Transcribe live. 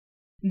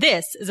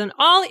This is an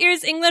All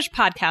Ears English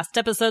podcast,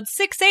 episode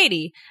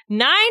 680,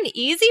 9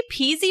 easy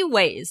peasy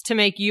ways to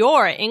make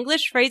your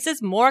English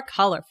phrases more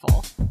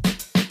colorful.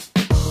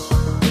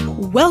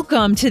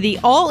 Welcome to the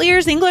All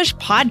Ears English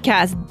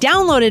podcast,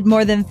 downloaded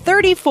more than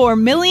 34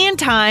 million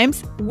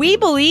times. We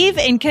believe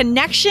in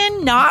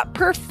connection, not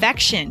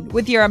perfection,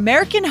 with your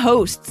American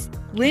hosts,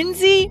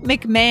 Lindsay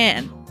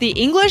McMahon, the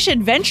English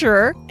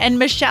adventurer, and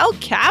Michelle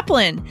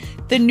Kaplan,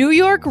 the New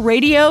York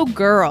radio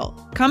girl.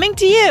 Coming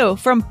to you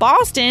from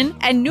Boston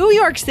and New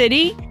York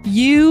City,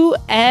 USA.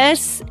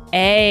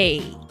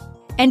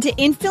 And to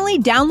instantly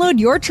download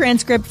your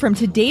transcript from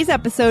today's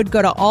episode,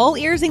 go to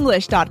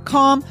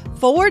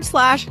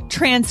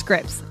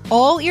allearsenglish.com/transcripts.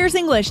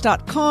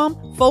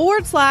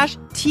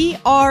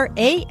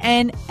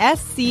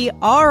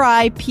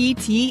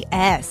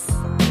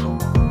 allearsenglish.com/transcripts.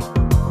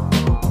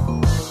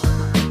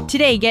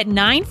 Today, get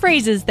 9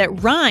 phrases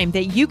that rhyme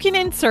that you can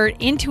insert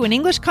into an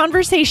English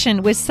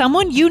conversation with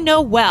someone you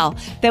know well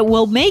that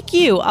will make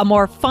you a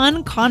more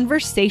fun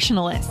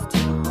conversationalist.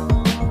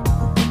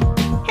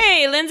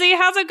 Hey, Lindsay,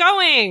 how's it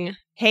going?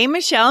 Hey,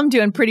 Michelle, I'm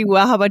doing pretty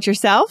well. How about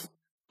yourself?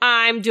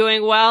 I'm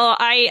doing well.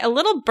 A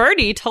little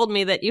birdie told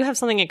me that you have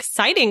something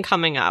exciting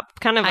coming up,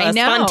 kind of a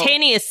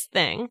spontaneous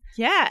thing.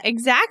 Yeah,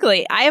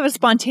 exactly. I have a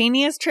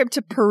spontaneous trip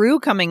to Peru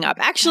coming up.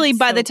 Actually,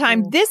 by the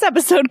time this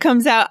episode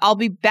comes out, I'll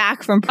be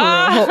back from Peru.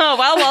 Oh,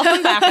 well,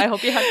 welcome back. I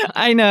hope you had fun.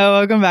 I know.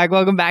 Welcome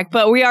back.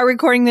 But we are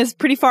recording this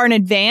pretty far in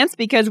advance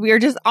because we are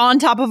just on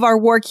top of our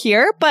work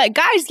here. But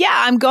guys,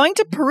 yeah, I'm going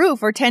to Peru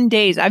for 10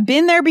 days. I've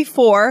been there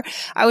before.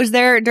 I was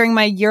there during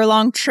my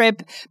year-long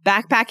trip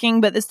backpacking,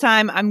 but this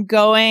time I'm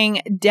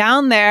going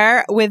down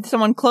there with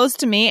someone close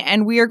to me,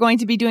 and we are going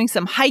to be doing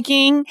some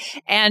hiking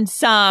and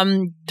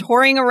some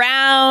touring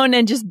around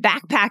and just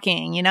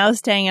backpacking,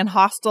 staying in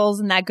hostels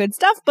and that good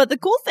stuff. But the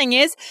cool thing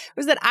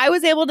was that I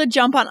was able to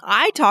jump on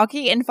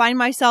italki and find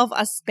myself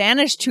a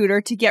Spanish tutor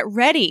to get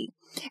ready.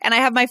 And I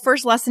have my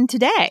first lesson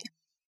today.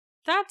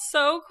 That's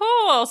so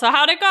cool. So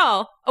how'd it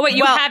go? Oh, wait,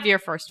 you have your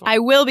first one. I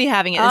will be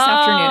having it this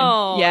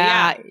afternoon.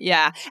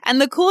 Yeah.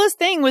 And the coolest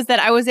thing was that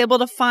I was able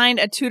to find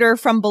a tutor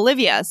from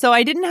Bolivia. So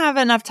I didn't have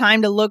enough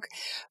time to look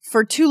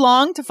for too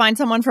long to find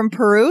someone from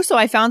Peru. So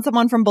I found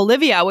someone from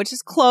Bolivia, which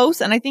is close.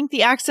 And I think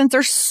the accents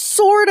are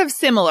sort of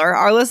similar.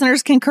 Our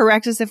listeners can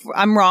correct us if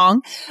I'm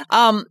wrong.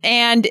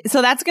 And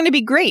so that's going to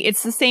be great.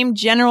 It's the same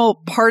general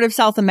part of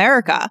South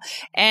America.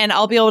 And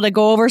I'll be able to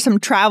go over some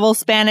travel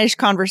Spanish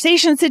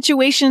conversation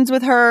situations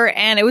with her.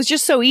 And it was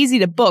just so easy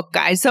to book,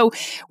 guys. So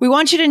we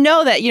want you to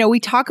know that, we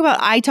talk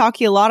about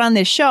italki a lot on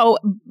this show,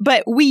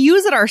 but we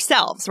use it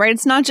ourselves, right?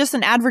 It's not just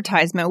an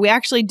advertisement. We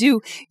actually do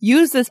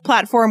use this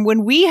platform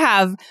when we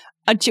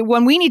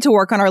need to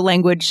work on our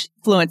language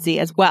fluency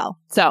as well.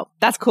 So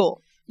that's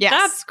cool. Yes.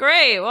 That's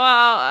great.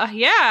 Well,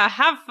 yeah,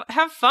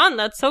 have fun.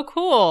 That's so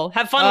cool.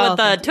 Have fun with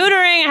the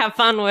tutoring. Have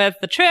fun with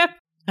the trip.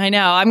 I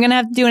know. I'm going to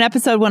have to do an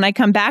episode when I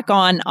come back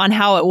on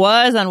how it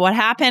was, on what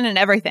happened and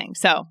everything.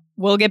 So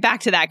we'll get back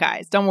to that,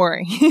 guys. Don't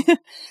worry.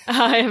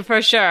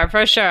 For sure.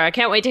 I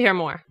can't wait to hear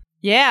more.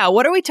 Yeah.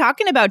 What are we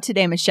talking about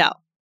today,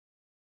 Michelle?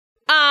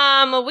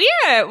 We're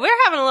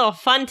having a little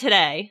fun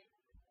today.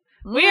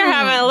 We are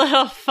having a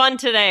little fun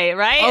today,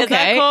 right? Okay. Is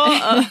that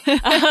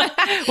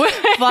cool?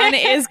 Fun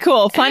is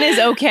cool. Fun is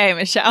okay,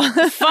 Michelle.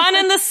 Fun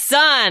in the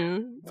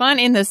sun. Fun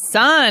in the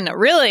sun.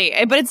 Really?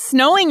 But it's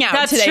snowing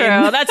out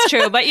today. That's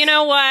true. But you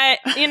know what?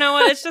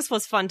 It just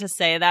was fun to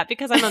say that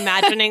because I'm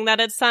imagining that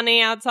it's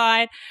sunny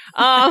outside.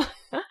 But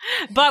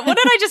what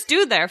did I just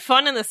do there?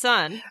 Fun in the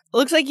sun.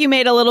 Looks like you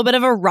made a little bit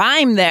of a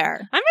rhyme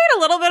there. I made a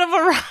little bit of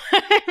a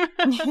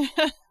rhyme.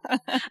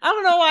 I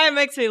don't know why it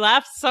makes me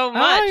laugh so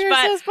much. Oh, you're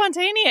but so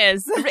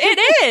spontaneous.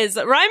 It is.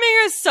 Rhyming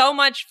is so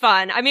much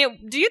fun. I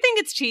mean, do you think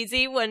it's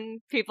cheesy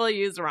when people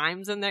use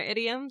rhymes in their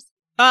idioms?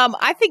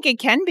 I think it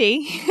can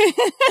be.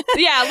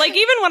 Yeah, like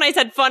even when I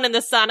said fun in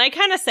the sun, I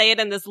kind of say it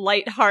in this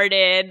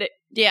lighthearted,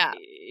 Yeah,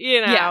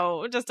 you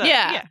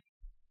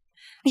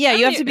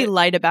have to be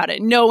light about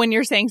it. Know when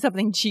you're saying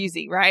something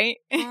cheesy, right?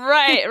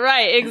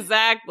 Right,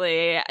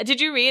 exactly. Did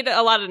you read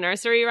a lot of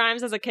nursery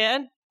rhymes as a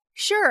kid?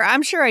 Sure,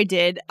 I'm sure I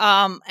did.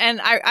 And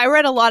I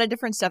read a lot of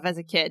different stuff as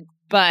a kid.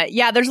 But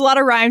yeah, there's a lot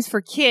of rhymes for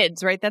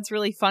kids, right? That's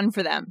really fun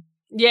for them.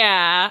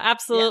 Yeah,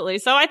 absolutely.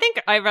 Yeah. So I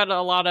think I read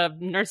a lot of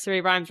nursery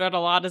rhymes, read a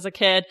lot as a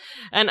kid.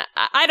 And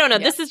I don't know,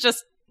 this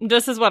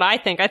is what I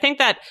think. I think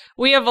that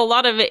we have a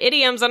lot of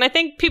idioms, and I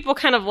think people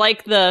kind of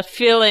like the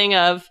feeling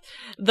of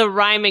the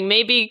rhyming,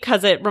 maybe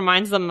because it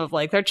reminds them of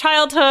like their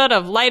childhood,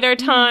 of lighter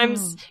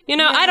times.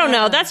 I don't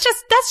know. That's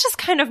just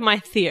kind of my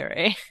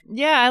theory.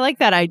 Yeah, I like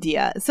that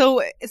idea.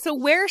 So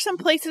where are some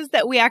places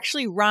that we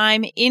actually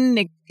rhyme in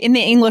the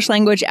English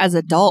language as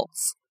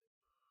adults?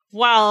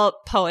 Well,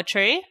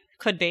 poetry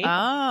could be.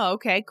 Oh,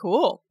 okay,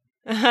 cool.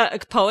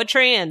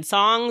 Poetry and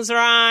songs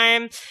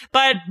rhyme.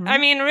 But I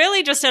mean,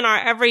 really just in our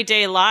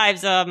everyday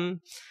lives,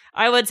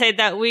 I would say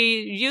that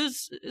we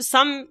use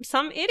some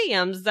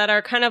idioms that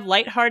are kind of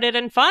lighthearted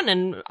and fun.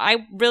 And I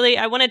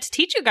wanted to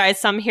teach you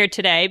guys some here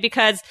today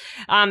because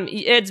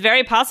it's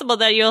very possible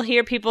that you'll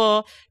hear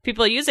people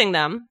using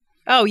them.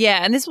 Oh,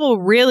 yeah. And this will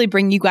really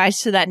bring you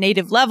guys to that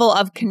native level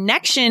of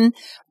connection.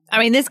 I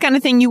mean, this kind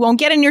of thing you won't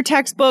get in your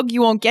textbook.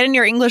 You won't get in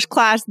your English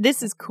class.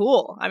 This is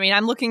cool. I mean,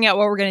 I'm looking at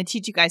what we're going to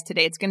teach you guys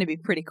today. It's going to be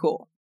pretty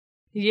cool.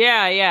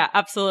 Yeah,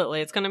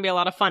 absolutely. It's going to be a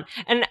lot of fun.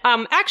 And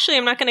actually,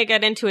 I'm not going to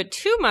get into it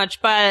too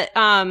much, but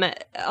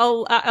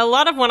a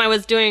lot of when I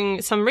was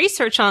doing some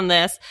research on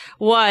this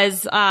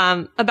was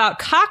about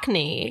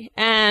Cockney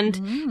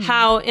and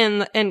how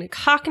in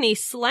Cockney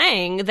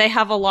slang they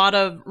have a lot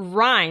of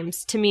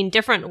rhymes to mean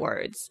different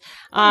words.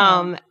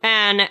 And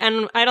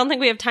I don't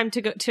think we have time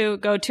to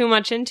go too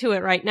much into it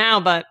right now,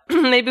 but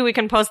maybe we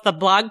can post the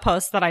blog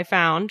post that I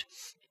found.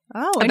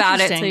 About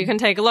it, so you can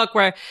take a look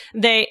where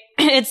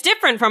it's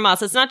different from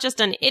us. It's not just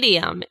an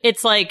idiom.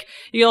 It's like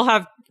you'll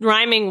have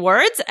rhyming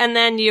words and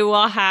then you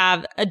will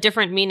have a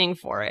different meaning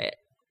for it.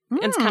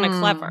 It's kind of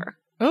clever.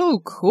 Oh,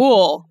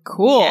 cool.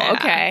 Yeah.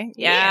 Okay.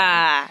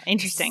 Yeah.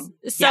 Interesting.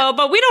 So,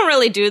 but we don't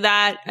really do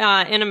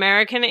that in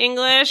American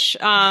English.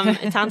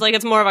 It sounds like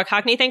it's more of a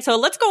Cockney thing. So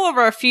let's go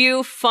over a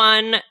few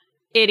fun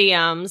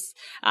idioms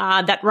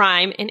that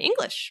rhyme in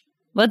English.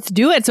 Let's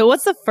do it. So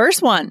what's the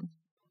first one?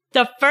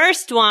 The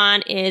first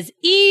one is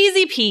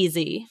easy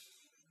peasy.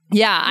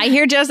 Yeah, I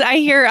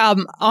hear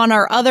on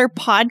our other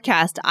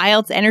podcast,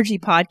 IELTS Energy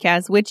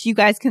Podcast, which you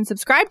guys can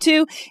subscribe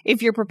to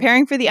if you're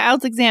preparing for the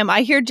IELTS exam.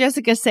 I hear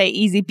Jessica say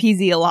easy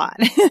peasy a lot.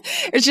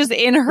 It's just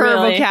in her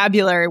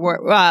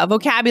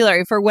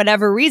vocabulary for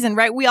whatever reason,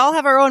 right? We all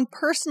have our own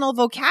personal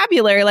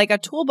vocabulary, like a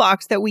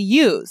toolbox that we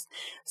use.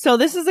 So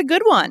this is a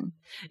good one.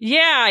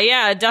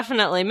 Yeah,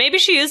 definitely. Maybe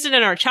she used it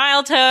in her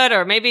childhood,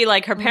 or maybe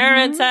like her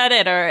parents said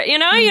it, or, you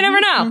never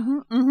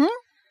know.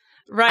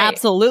 Right.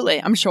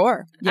 Absolutely. I'm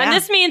sure. Yeah. And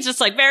this means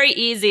just like very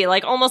easy,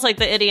 like almost like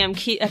the idiom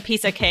a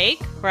piece of cake,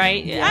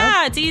 right?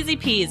 Yeah, it's easy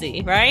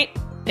peasy, right?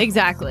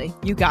 Exactly.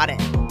 You got it.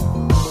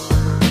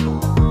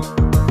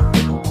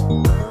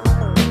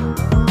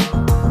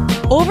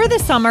 Over the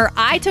summer,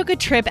 I took a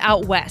trip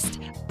out west.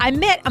 I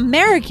met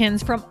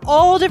Americans from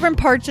all different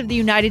parts of the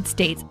United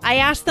States. I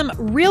asked them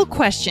real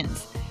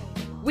questions.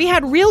 We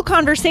had real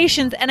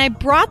conversations, and I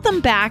brought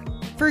them back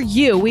for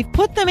you. We've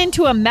put them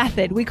into a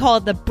method. We call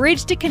it the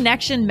Bridge to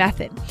Connection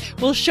method.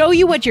 We'll show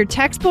you what your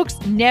textbooks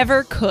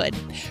never could.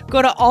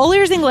 Go to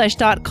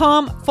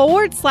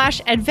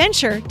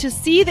allearsenglish.com/adventure to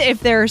see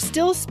if there are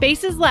still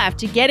spaces left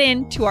to get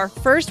into our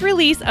first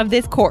release of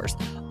this course.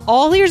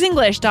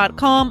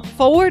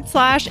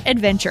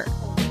 allearsenglish.com/adventure.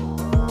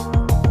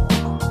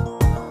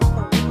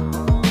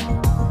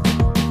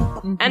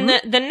 And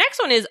the next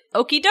one is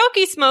okie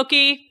dokie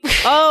smoky.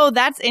 Oh,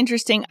 that's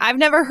interesting. I've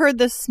never heard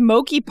the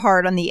smoky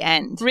part on the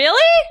end.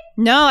 Really?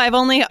 No, I've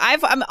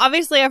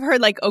heard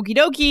like okie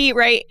dokie,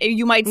 right?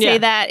 You might say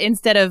that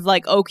instead of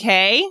like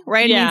okay,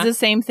 right? It means the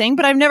same thing,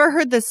 but I've never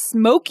heard the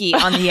smoky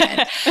on the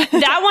end.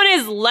 That one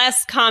is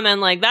less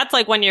common. Like that's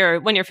like when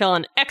you're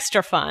feeling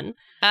extra fun.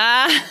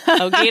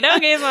 Okie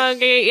dokie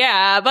smoky.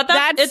 Yeah, but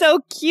that's so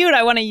cute.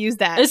 I want to use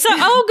that.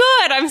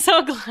 Good. I'm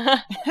so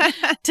glad.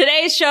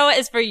 Today's show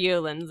is for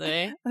you,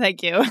 Lindsay.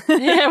 Thank you.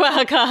 You're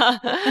welcome.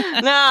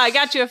 No, I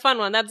got you a fun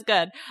one. That's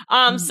good.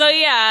 So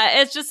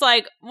yeah, it's just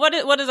like what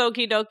is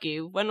okie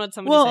dokie? When would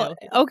somebody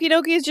say okie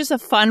dokie is just a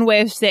fun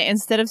way of saying,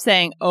 instead of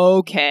saying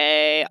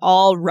okay,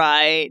 all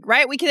right,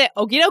 we can say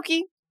okie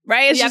dokie.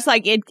 Right? It's just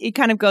like it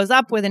kind of goes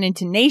up with an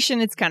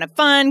intonation. It's kind of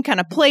fun, kind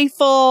of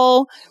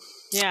playful.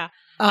 Yeah.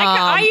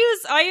 I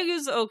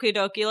use okie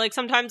dokie. Like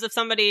sometimes if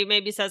somebody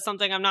maybe says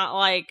something, I'm not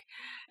like,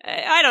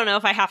 I don't know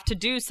if I have to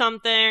do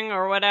something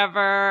or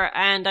whatever,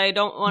 and I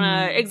don't want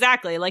to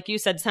exactly like you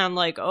said sound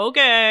like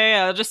okay.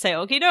 I'll just say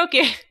okie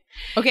dokie.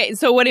 Okay,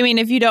 so what do you mean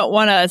if you don't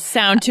want to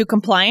sound too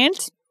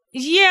compliant?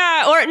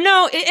 Yeah, or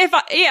no,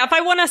 if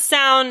I want to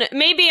sound,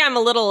 maybe I'm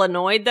a little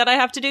annoyed that I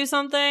have to do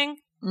something,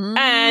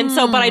 and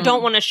so but I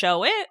don't want to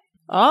show it.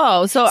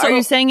 Oh, so are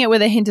you saying it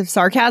with a hint of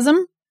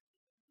sarcasm?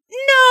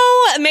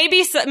 No,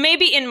 maybe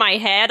in my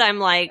head I'm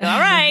like, all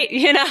right,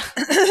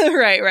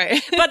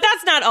 right. But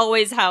that's not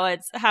always how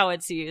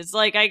it's used.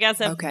 Like I guess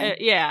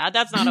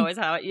that's not always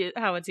how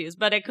it's used,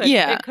 but it could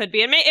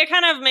be. It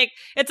kind of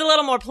it's a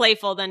little more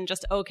playful than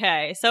just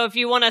okay. So if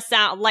you want to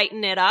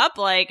lighten it up,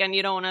 like, and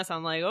you don't want to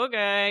sound like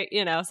okay,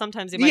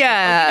 sometimes you might say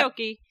okie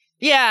dokie.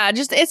 Yeah,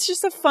 it's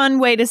just a fun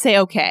way to say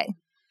okay.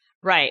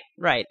 Right,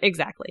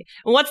 exactly.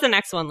 And what's the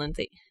next one,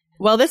 Lindsay?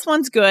 Well, this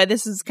one's good.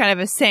 This is kind of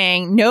a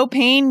saying, no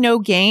pain, no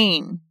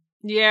gain.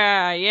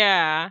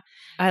 Yeah.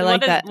 I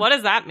like that. What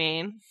does that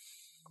mean?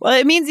 Well,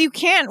 it means you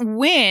can't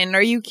win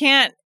or you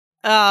can't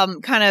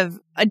kind of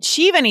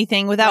achieve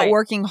anything without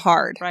working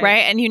hard,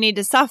 right? And you need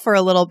to suffer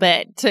a little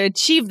bit to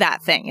achieve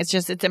that thing. It's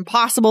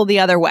impossible the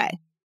other way.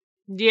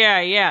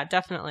 Yeah,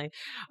 definitely.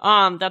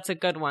 That's a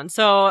good one.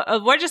 So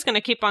we're just going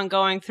to keep on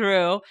going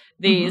through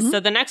these. So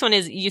the next one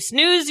is you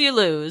snooze, you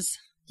lose.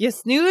 You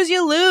snooze,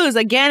 you lose.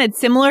 Again, it's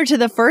similar to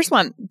the first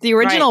one, the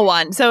original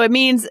one. So it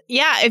means,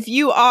 if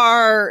you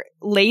are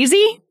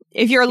lazy,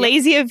 if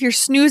you're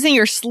snoozing,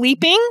 you're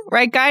sleeping,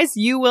 right, guys?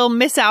 You will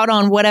miss out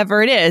on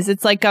whatever it is.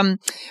 It's like,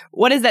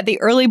 what is that? The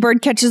early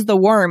bird catches the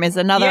worm is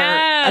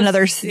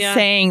another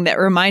saying that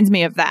reminds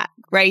me of that.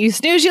 right? You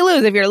snooze, you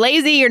lose. If you're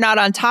lazy, you're not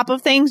on top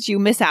of things, you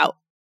miss out.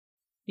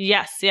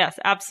 Yes,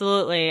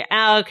 absolutely.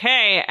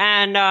 Okay,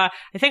 and I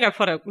think I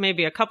put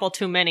maybe a couple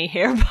too many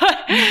here, but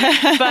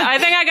I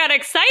think I got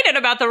excited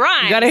about the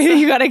rhymes.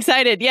 You got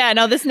excited. Yeah,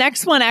 no, this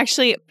next one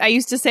actually, I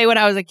used to say when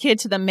I was a kid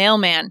to the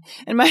mailman,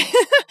 and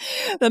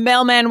the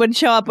mailman would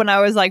show up when I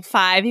was like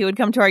 5. He would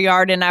come to our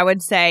yard, and I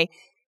would say,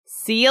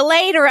 "See you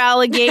later,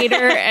 alligator."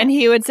 And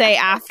he would say,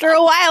 "After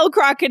a while,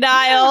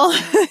 crocodile."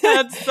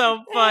 That's so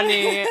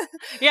funny.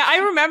 Yeah, I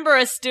remember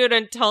a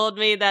student told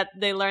me that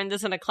they learned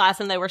this in a class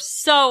and they were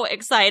so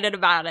excited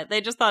about it.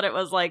 They just thought it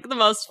was like the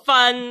most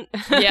fun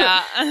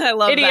I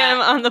love idiom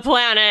on the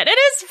planet. It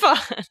is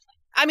fun.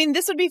 I mean,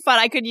 this would be fun.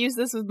 I could use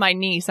this with my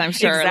niece, I'm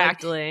sure.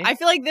 Exactly. Like, I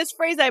feel like this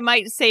phrase, I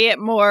might say it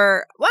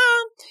more,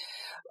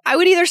 I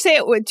would either say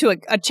it to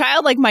a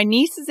child like my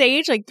niece's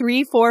age, like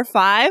 3, 4,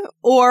 5,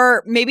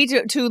 or maybe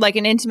to like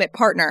an intimate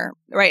partner,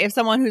 right? If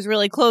someone who's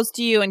really close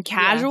to you and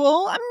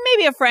casual,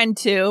 maybe a friend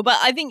too. But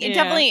I think it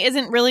definitely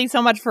isn't really so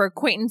much for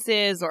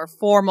acquaintances or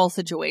formal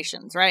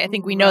situations, right? I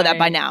think we know that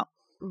by now.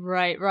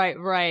 Right.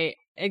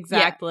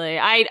 Exactly.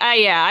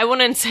 Yeah. I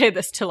wouldn't say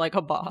this to like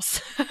a boss.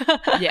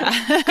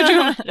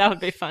 That would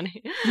be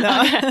funny.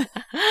 No. Okay.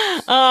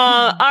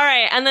 All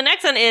right. And the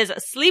next one is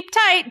sleep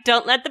tight.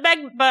 Don't let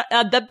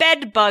the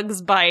bed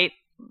bugs bite.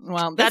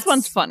 Well, this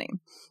one's funny.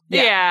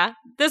 Yeah.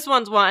 This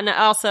one's one.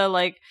 Also,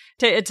 like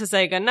to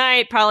say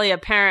goodnight. Probably a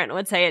parent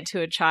would say it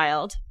to a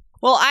child.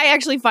 Well, I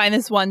actually find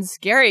this one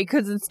scary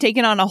because it's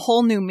taken on a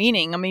whole new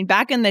meaning. I mean,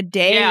 back in the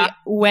day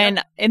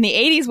when in the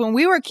 80s, when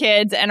we were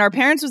kids and our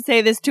parents would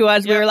say this to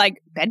us, we were like,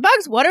 bed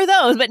bugs? What are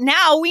those? But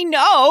now we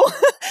know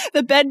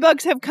the bed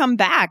bugs have come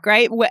back,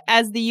 right?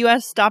 As the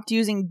U.S. stopped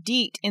using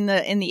DEET in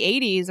the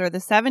 80s or the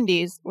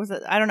 70s, was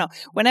it? I don't know.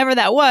 Whenever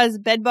that was,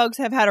 bed bugs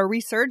have had a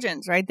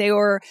resurgence, right? They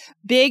were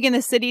big in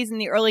the cities in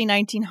the early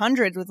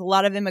 1900s with a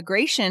lot of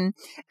immigration,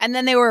 and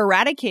then they were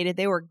eradicated.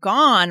 They were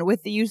gone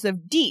with the use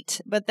of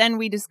DEET. But then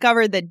we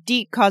discovered that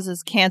DEET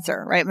causes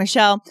cancer, right,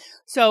 Michelle?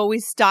 So we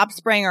stopped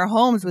spraying our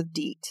homes with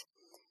DEET.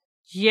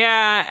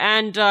 Yeah,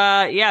 and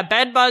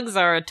bed bugs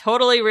are a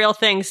totally real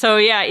thing. So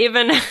yeah,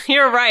 even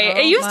you're right.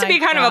 It used to be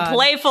kind of a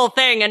playful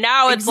thing, and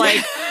now it's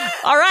like,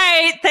 all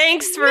right,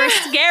 thanks for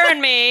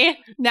scaring me.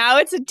 Now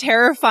it's a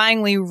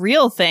terrifyingly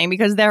real thing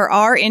because there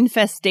are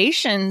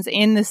infestations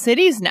in the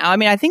cities now. I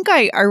mean, I think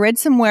I read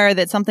somewhere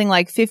that something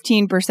like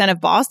 15% of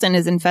Boston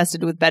is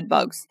infested with bed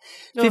bugs.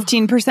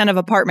 15% of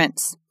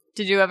apartments.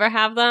 Did you ever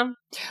have them?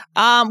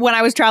 When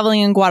I was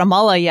traveling in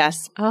Guatemala,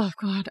 yes. Oh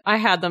God, I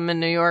had them in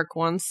New York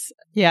once.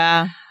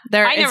 Yeah,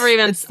 I never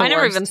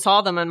even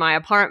saw them in my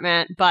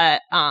apartment,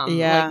 but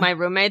like my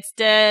roommates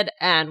did,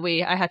 and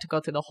I had to go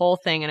through the whole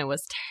thing, and it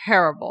was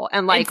terrible,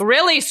 and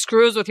really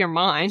screws with your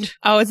mind.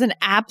 Oh, it's an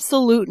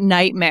absolute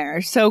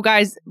nightmare. So,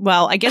 guys,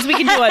 well, I guess we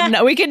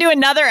can do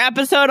another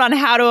episode on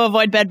how to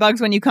avoid bed bugs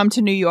when you come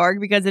to New York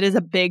because it is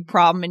a big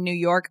problem in New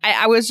York.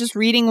 I was just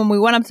reading when we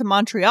went up to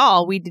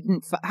Montreal, we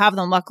didn't have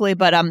them luckily,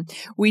 but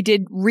we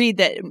did read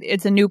that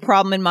it's a new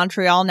problem in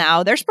Montreal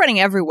now. They're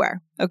spreading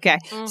everywhere. Okay.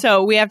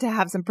 So we have to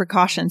have some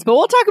precautions, but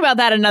we'll talk about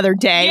that another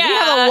day. Yeah. We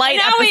have a light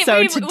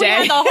episode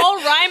today. We had the whole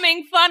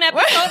rhyming fun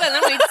episode and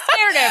then we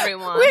scared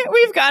everyone.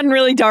 We've gotten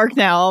really dark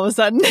now all of a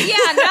sudden.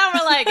 Yeah. Now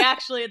we're like,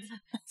 actually,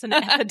 it's an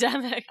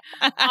epidemic.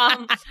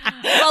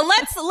 Well,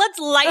 let's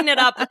lighten it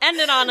up. End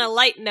it on a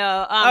light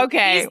note.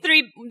 Okay.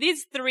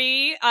 These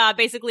three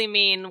basically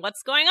mean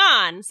what's going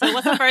on. So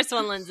what's the first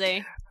one,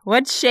 Lindsay?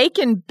 What's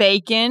shaking,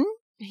 bacon?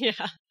 Yeah.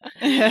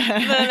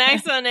 The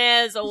next one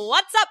is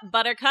what's up,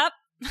 buttercup?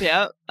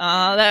 Yeah.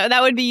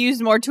 That would be used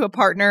more to a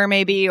partner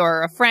maybe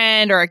or a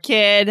friend or a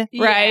kid,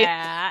 right?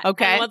 Yeah.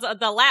 Okay. And what's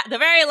the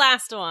very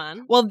last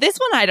one? Well, this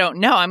one I don't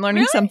know. I'm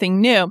learning something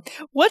new.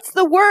 What's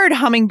the word,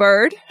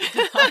 hummingbird?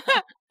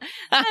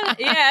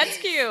 Yeah, it's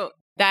cute.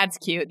 That's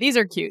cute. These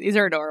are cute. These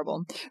are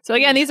adorable. So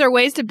again, these are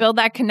ways to build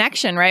that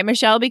connection, right,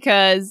 Michelle?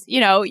 Because,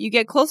 you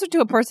get closer to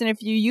a person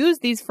if you use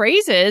these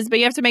phrases, but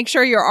you have to make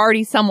sure you're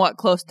already somewhat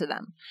close to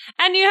them.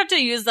 And you have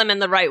to use them in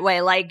the right way.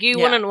 Like, you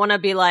wouldn't want to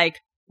be like,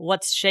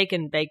 what's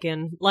shaking,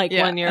 bacon? Like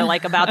when you're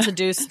like about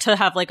to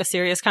have like a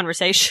serious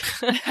conversation.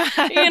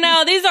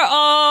 These are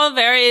all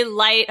very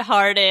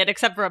lighthearted,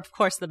 except for, of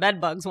course, the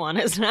bed bugs one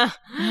is now.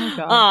 Oh,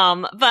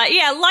 God. But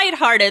yeah,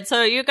 lighthearted.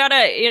 So you kind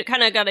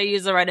of gotta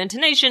use the right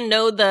intonation.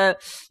 You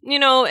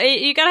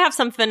gotta have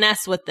some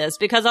finesse with this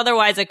because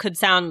otherwise it could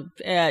sound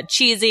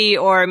cheesy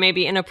or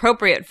maybe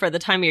inappropriate for the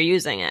time you're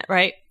using it,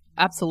 right?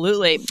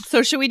 Absolutely.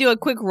 So should we do a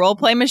quick role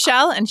play,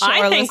 Michelle, and show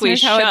our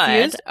listeners how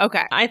it's used?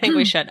 Okay. I think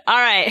we should. All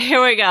right,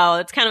 here we go.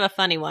 It's kind of a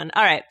funny one.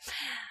 All right.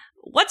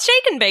 What's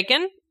shaking,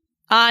 bacon?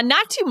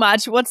 Not too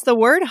much. What's the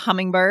word?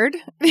 Hummingbird.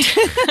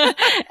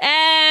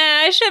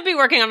 I should be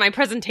working on my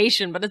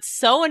presentation, but it's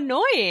so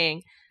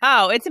annoying.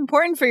 Oh, it's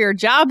important for your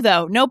job,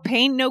 though. No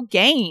pain, no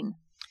gain.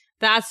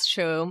 That's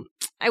true.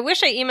 I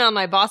wish I emailed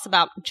my boss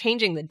about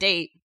changing the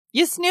date.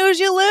 You snooze,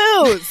 you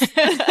lose.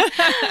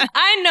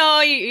 I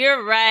know,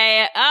 you're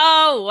right.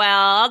 Oh,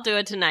 well, I'll do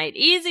it tonight.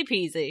 Easy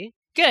peasy.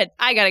 Good.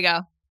 I gotta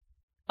go.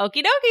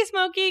 Okie dokie,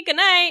 Smokey. Good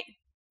night.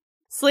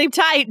 Sleep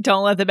tight.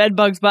 Don't let the bed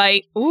bugs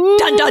bite. Ooh.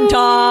 Dun, dun,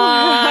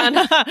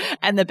 dun.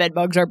 And the bed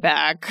bugs are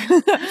back.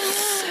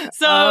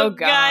 So,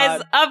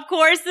 guys, of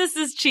course, this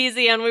is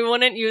cheesy, and we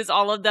wouldn't use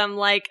all of them,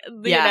 like,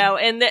 you know,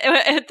 and this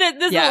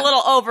is a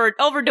little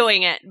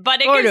overdoing it,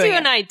 but it gives you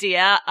an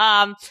idea.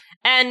 And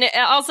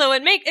also,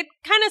 it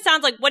kind of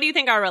sounds like, what do you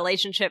think our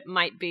relationship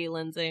might be,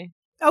 Lindsay?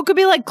 Oh, it could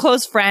be like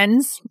close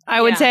friends. I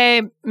would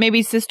say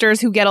maybe sisters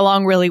who get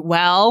along really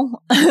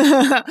well.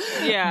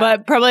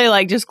 But probably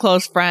like just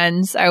close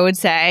friends, I would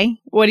say.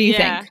 What do you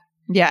think?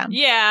 Yeah.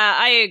 Yeah,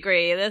 I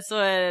agree.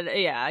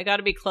 I got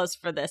to be close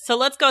for this. So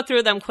let's go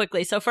through them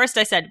quickly. So first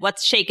I said,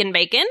 what's shaken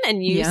bacon?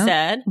 And you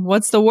said,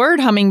 what's the word?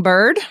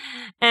 Hummingbird.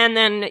 And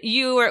then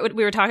we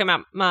were talking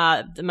about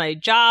my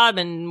job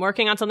and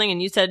working on something,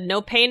 and you said,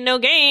 no pain, no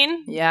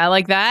gain. Yeah, I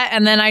like that.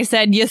 And then I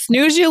said, you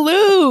snooze, you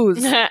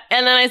lose. And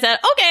then I said,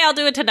 okay, I'll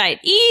do it tonight.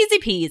 Easy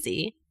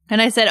peasy.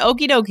 And I said,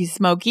 okie dokie,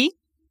 Smokey.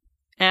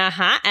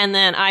 And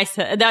then I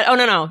said that. Oh,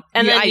 no.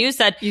 And then you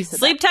said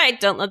sleep tight.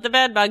 Don't let the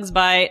bed bugs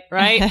bite.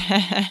 Right.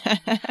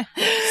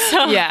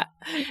 So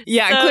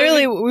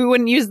clearly we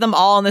wouldn't use them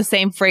all in the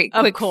same quick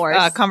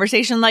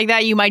conversation like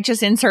that. You might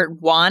just insert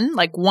one,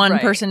 like one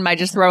person might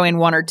just throw in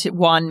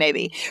one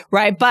maybe.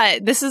 Right.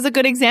 But this is a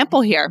good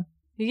example here.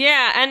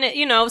 Yeah.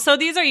 And, so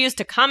these are used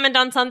to comment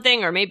on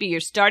something, or maybe you're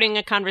starting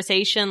a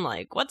conversation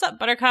like, what's up,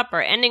 Buttercup, or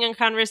ending a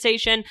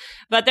conversation,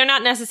 but they're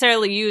not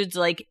necessarily used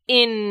like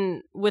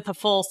with a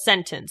full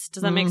sentence.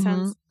 Does that make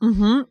sense?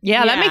 Mm-hmm.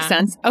 Yeah, that makes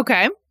sense.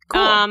 Okay.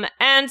 Cool.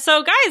 And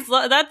so guys,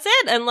 that's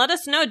it. And let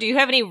us know, do you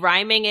have any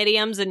rhyming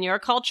idioms in your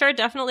culture?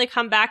 Definitely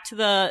come back to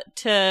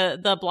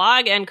the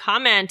blog and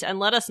comment and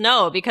let us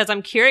know, because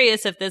I'm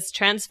curious if this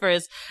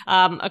transfers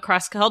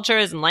across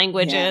cultures and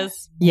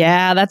languages.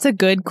 Yeah, that's a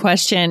good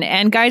question.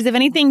 And guys, if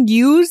anything,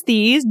 use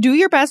these, do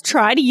your best,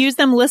 try to use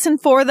them, listen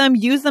for them,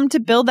 use them to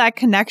build that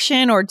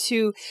connection or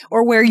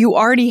where you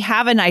already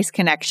have a nice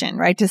connection,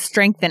 right? To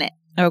strengthen it.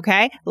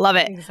 Okay. Love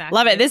it. Exactly.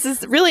 Love it. This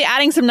is really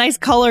adding some nice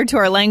color to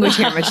our language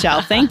here,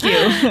 Michelle. Thank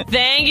you.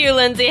 Thank you,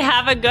 Lindsay.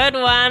 Have a good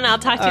one. I'll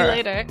talk to you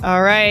later.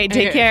 All right.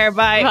 Take care.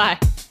 Bye. Bye.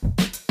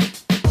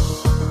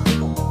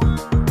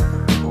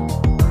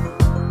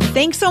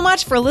 Thanks so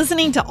much for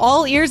listening to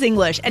All Ears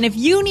English. And if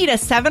you need a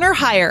 7 or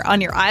higher on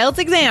your IELTS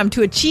exam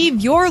to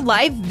achieve your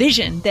life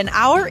vision, then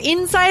our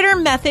Insider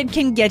Method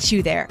can get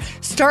you there.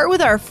 Start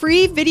with our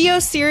free video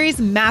series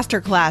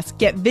masterclass.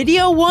 Get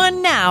video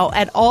 1 now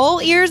at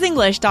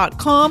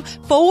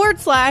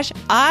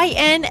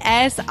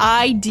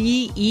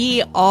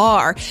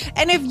allearsenglish.com/INSIDER.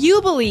 And if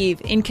you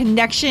believe in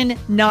connection,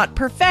 not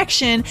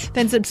perfection,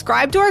 then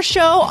subscribe to our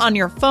show on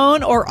your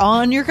phone or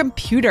on your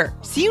computer.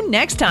 See you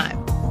next time.